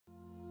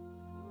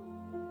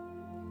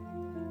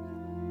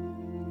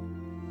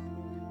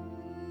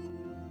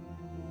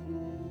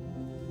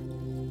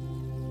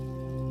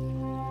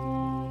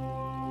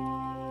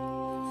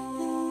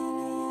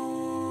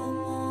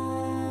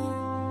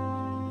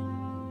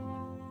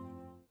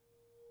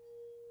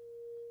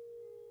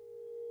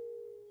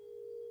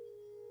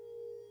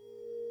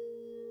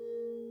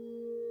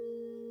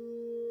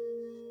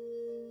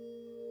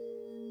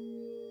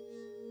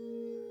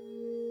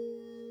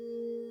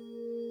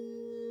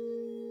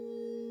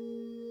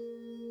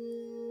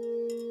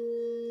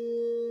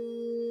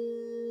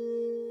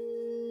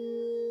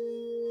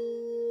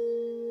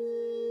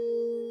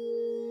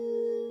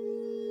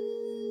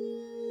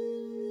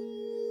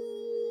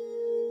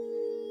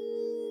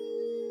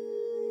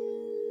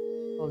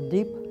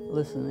Deep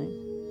listening.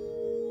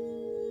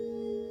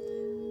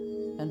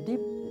 And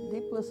deep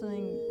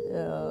listening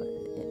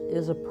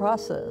is a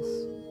process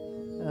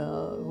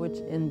which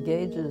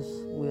engages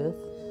with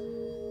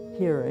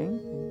hearing,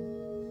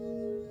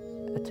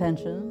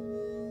 attention,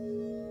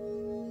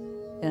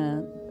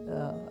 and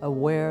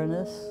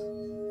awareness,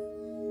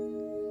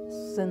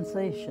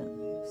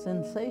 sensation.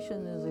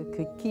 Sensation is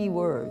a key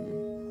word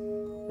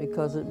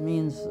because it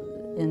means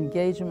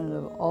engagement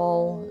of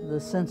all the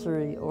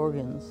sensory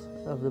organs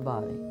of the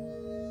body.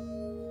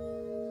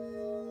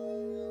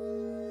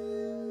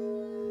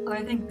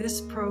 I think this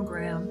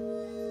program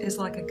is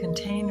like a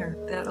container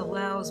that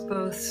allows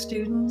both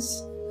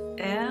students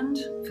and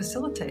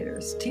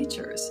facilitators,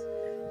 teachers,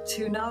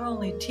 to not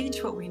only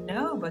teach what we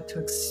know, but to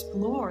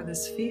explore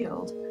this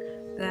field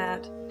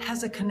that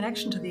has a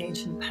connection to the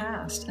ancient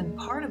past. And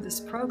part of this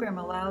program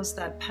allows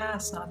that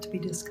past not to be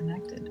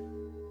disconnected.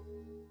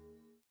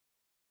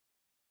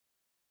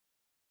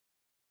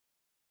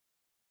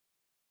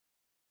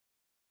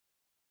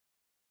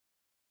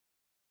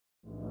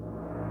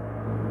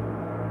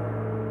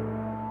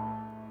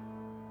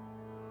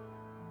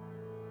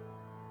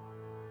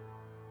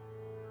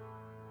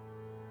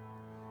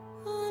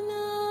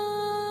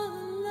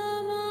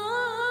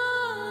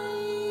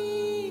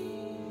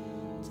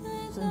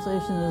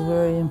 Sensation is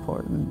very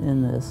important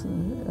in this,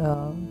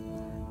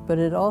 but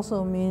it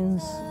also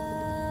means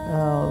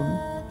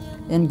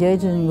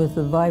engaging with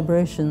the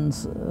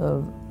vibrations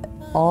of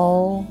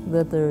all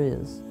that there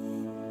is.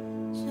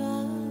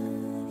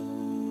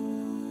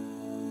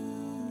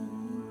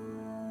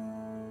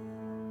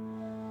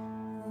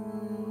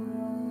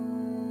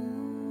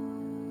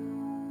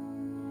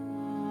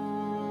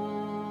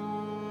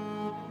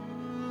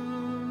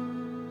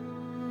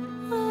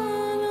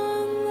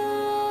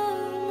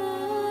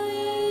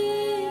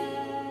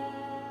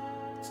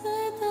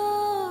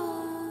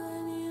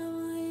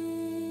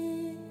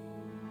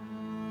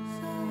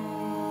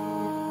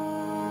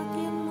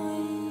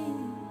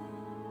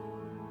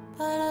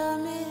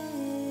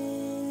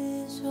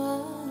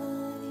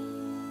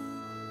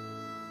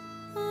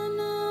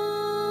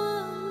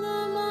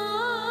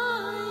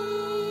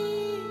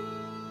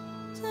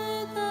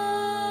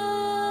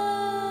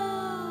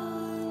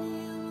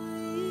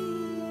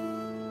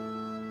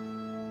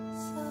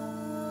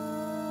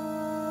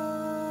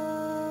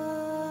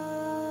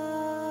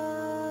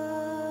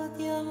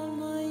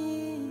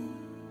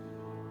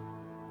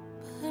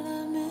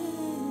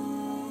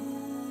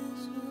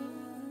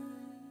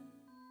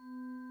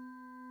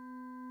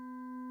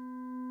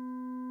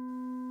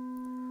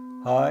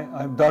 Hi,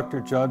 I'm Dr.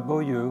 John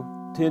Beaulieu.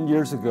 10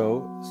 years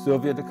ago,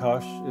 Silvia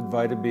Nakkach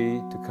invited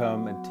me to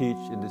come and teach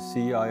in the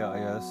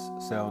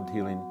CIIS sound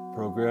healing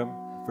program.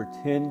 For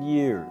 10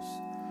 years,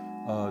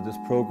 this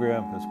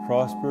program has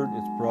prospered.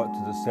 It's brought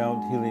to the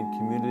sound healing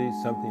community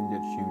something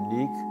that's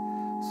unique,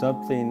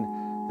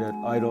 something that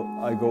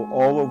I go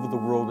all over the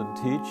world and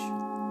teach,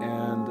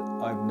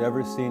 and I've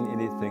never seen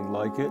anything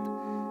like it.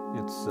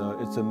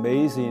 It's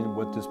amazing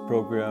what this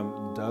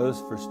program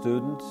does for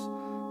students,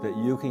 that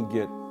you can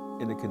get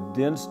in a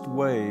condensed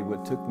way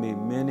what took me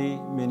many,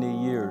 many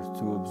years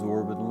to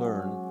absorb and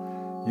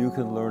learn. You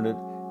can learn it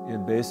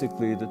in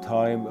basically the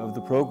time of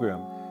the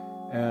program.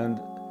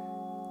 And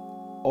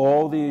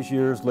all these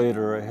years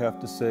later, I have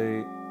to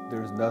say,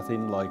 there's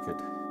nothing like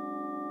it.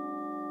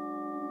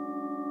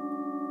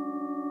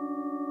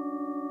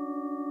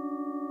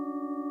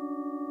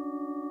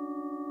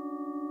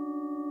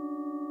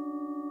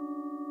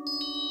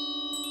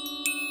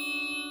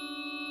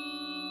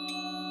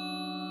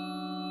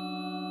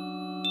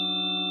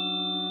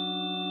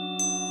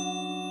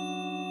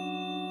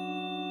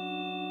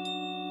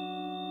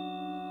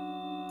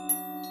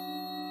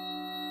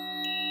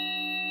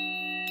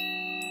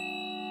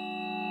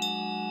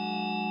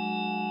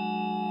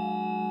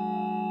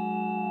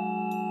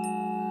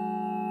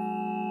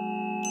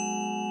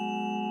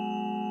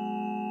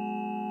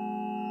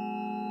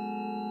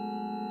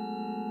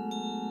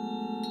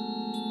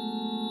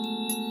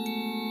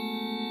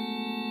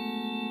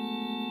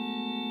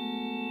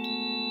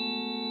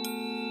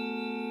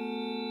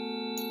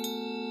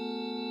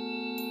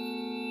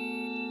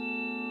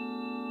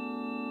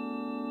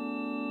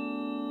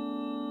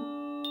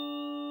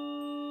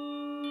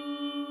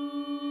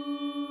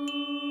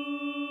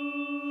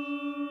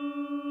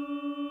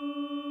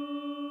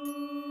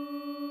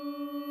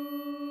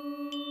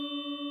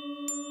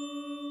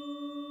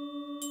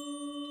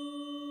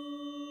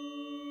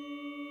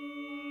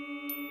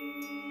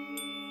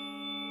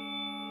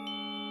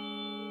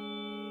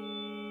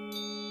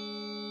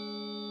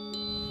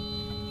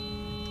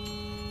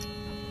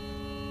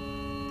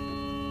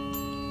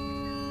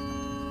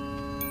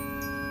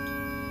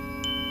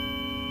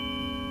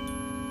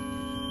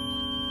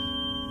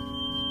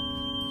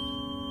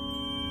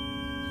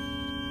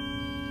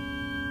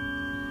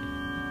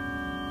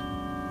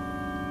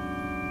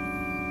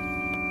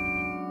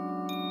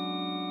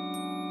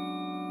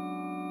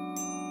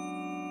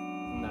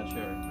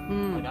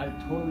 Like I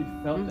totally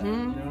felt that, you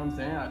know what I'm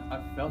saying? I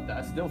felt that,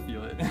 I still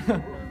feel it.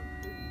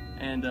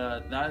 And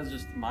that is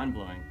just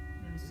mind-blowing.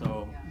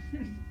 So,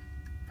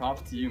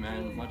 props to you,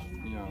 man. Much,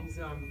 you know.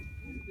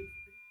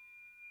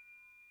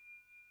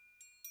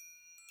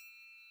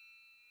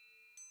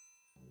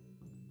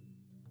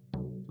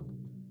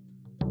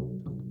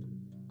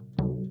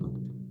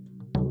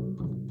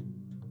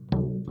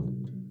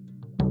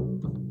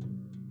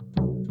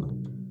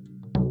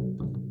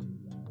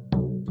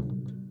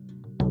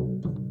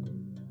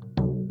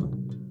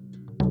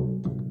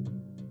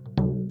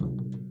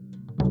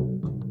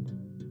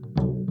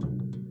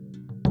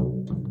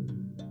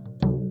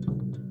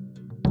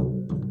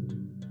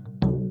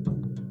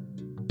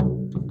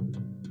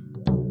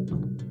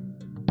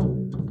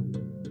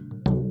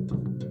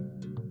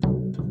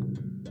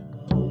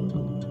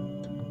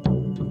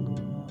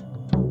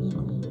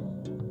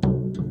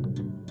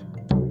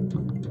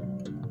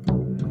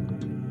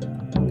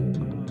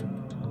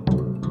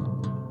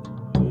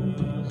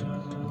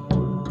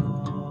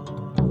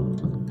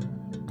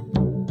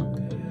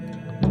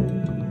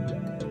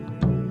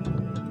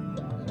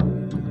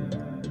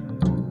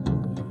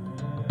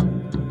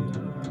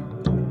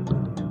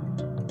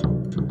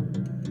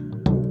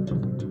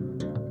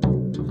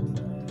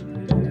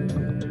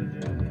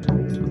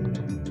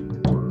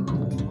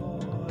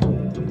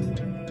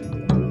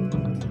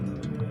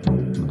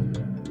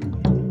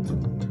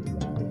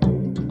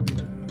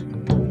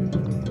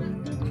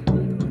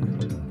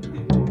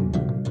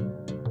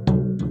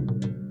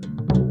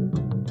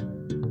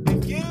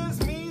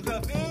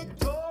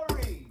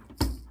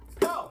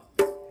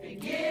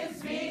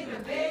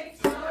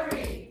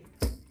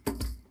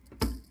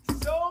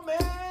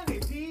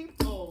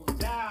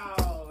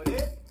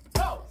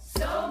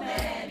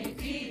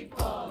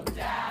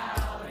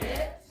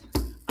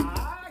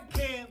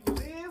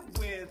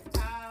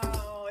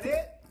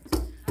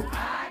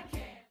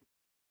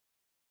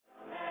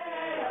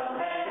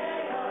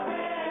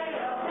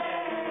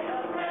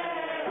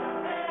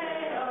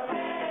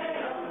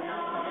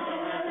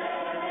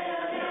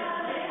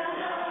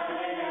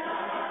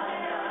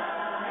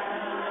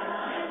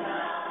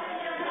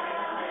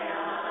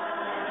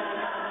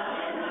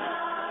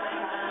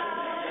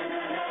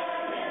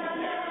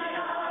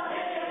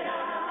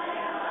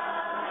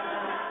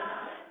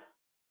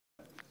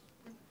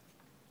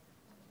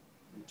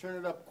 Turn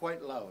it up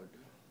quite loud.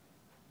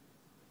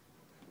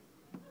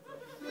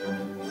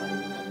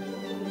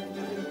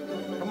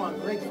 Come on,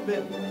 great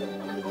spin.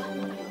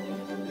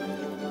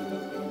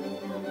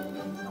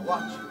 Now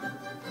watch.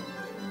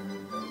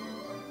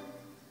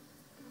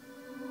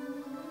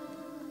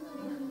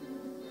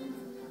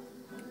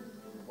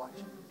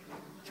 Watch.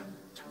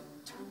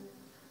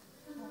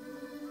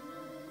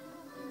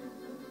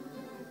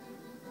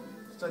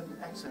 Sudden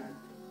accent.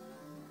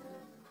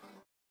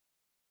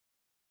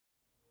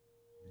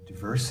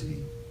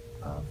 Diversity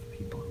of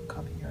people who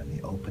come here and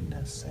the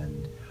openness,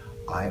 and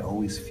I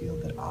always feel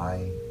that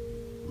I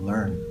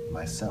learn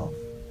myself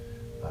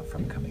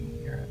from coming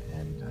here,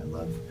 and I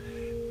love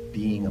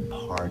being a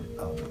part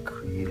of a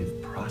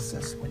creative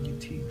process when you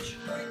teach.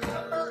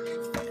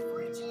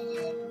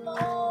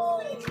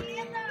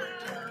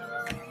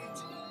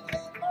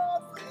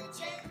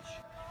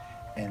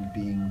 And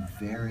being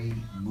very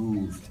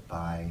moved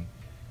by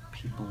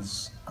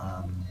people's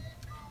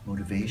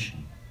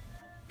motivation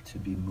to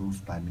be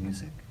moved by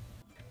music,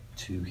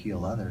 to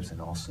heal others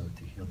and also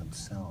to heal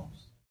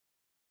themselves.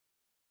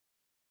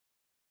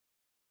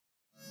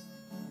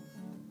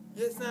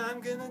 Yes, I'm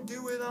gonna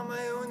do it on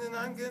my own, and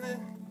I'm gonna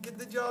get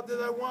the job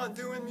that I want,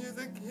 doing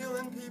music,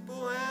 healing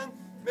people, and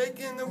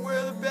making the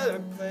world a better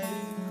place.